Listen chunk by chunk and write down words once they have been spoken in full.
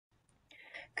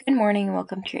Good morning and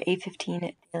welcome to your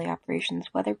 8:15 Daily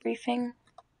Operations Weather Briefing.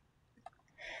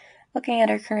 Looking at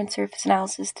our current surface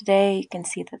analysis today, you can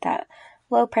see that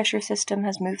low pressure system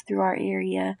has moved through our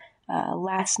area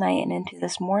last night and into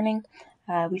this morning.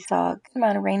 We saw a good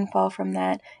amount of rainfall from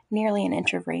that, nearly an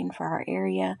inch of rain for our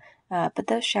area, but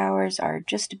those showers are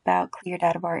just about cleared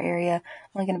out of our area.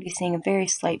 We're going to be seeing a very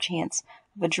slight chance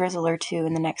of a drizzle or two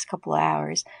in the next couple of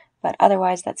hours, but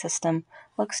otherwise that system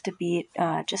looks to be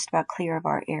just about clear of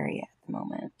our area at the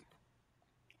moment.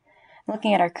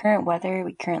 Looking at our current weather,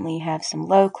 we currently have some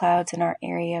low clouds in our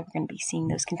area. We're going to be seeing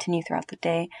those continue throughout the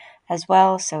day as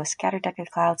well. So a scattered deck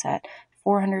of clouds at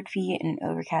 400 feet and an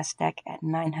overcast deck at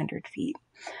 900 feet.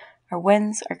 Our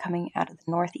winds are coming out of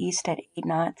the northeast at 8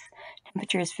 knots.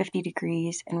 Temperature is 50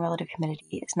 degrees and relative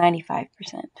humidity is 95%.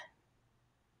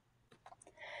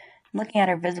 Looking at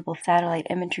our visible satellite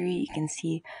imagery, you can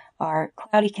see our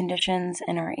cloudy conditions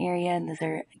in our area, and those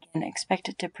are again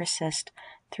expected to persist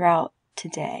throughout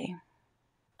today.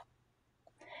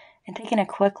 And taking a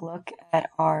quick look at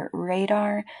our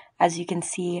radar, as you can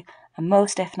see,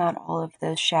 most if not all of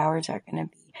those showers are going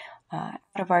to be out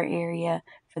of our area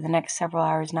for the next several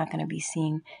hours. Not going to be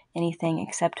seeing anything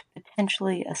except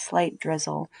potentially a slight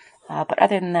drizzle, but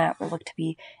other than that, we'll look to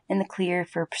be in the clear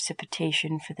for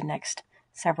precipitation for the next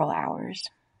several hours.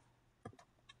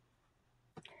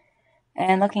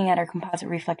 And looking at our composite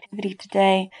reflectivity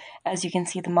today, as you can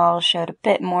see, the model showed a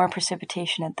bit more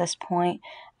precipitation at this point,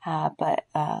 but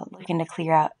looking to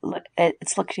clear out.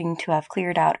 It's looking to have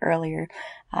cleared out earlier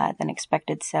than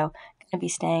expected, so going to be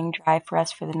staying dry for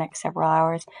us for the next several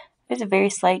hours. There's a very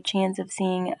slight chance of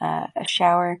seeing a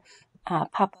shower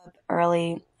pop up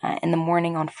early in the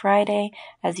morning on Friday,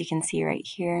 as you can see right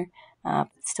here, but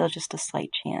still just a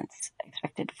slight chance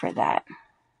expected for that.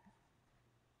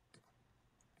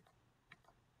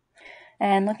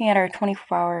 And looking at our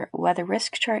 24-hour weather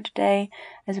risk chart today,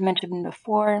 as I mentioned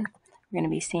before, we're going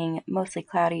to be seeing mostly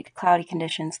cloudy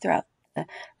conditions throughout the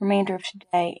remainder of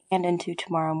today and into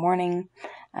tomorrow morning,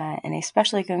 and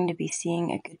especially going to be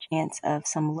seeing a good chance of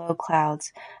some low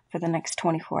clouds for the next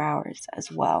 24 hours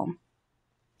as well.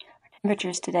 Our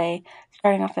temperatures today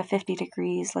starting off at 50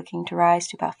 degrees, looking to rise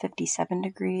to about 57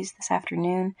 degrees this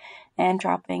afternoon, and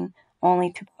dropping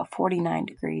only to about 49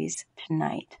 degrees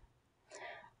tonight.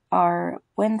 Our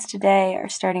winds today are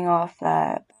starting off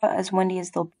about as windy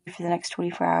as they'll be for the next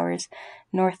 24 hours,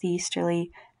 northeasterly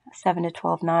 7 to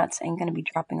 12 knots, and going to be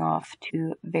dropping off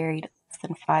to varied less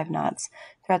than 5 knots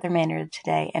throughout the remainder of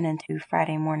today and into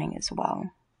Friday morning as well.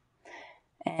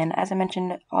 And as I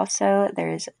mentioned also,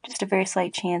 there's just a very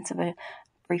slight chance of a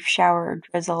brief shower or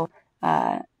drizzle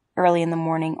early in the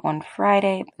morning on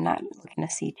Friday, but not looking to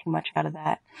see too much out of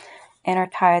that. And our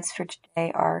tides for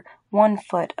today are 1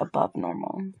 foot above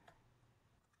normal.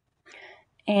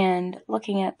 And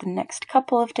looking at the next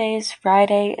couple of days,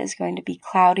 Friday is going to be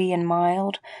cloudy and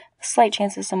mild, a slight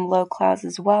chance of some low clouds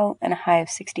as well, and a high of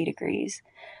 60 degrees.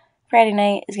 Friday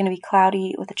night is going to be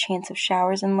cloudy with a chance of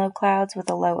showers and low clouds with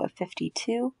a low of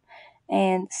 52.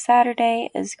 And Saturday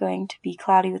is going to be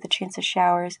cloudy with a chance of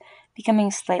showers,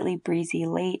 becoming slightly breezy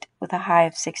late with a high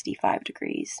of 65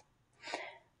 degrees.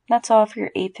 That's all for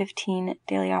your 8:15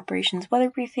 Daily Operations Weather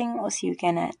Briefing. We'll see you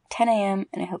again at 10 a.m.,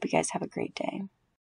 and I hope you guys have a great day.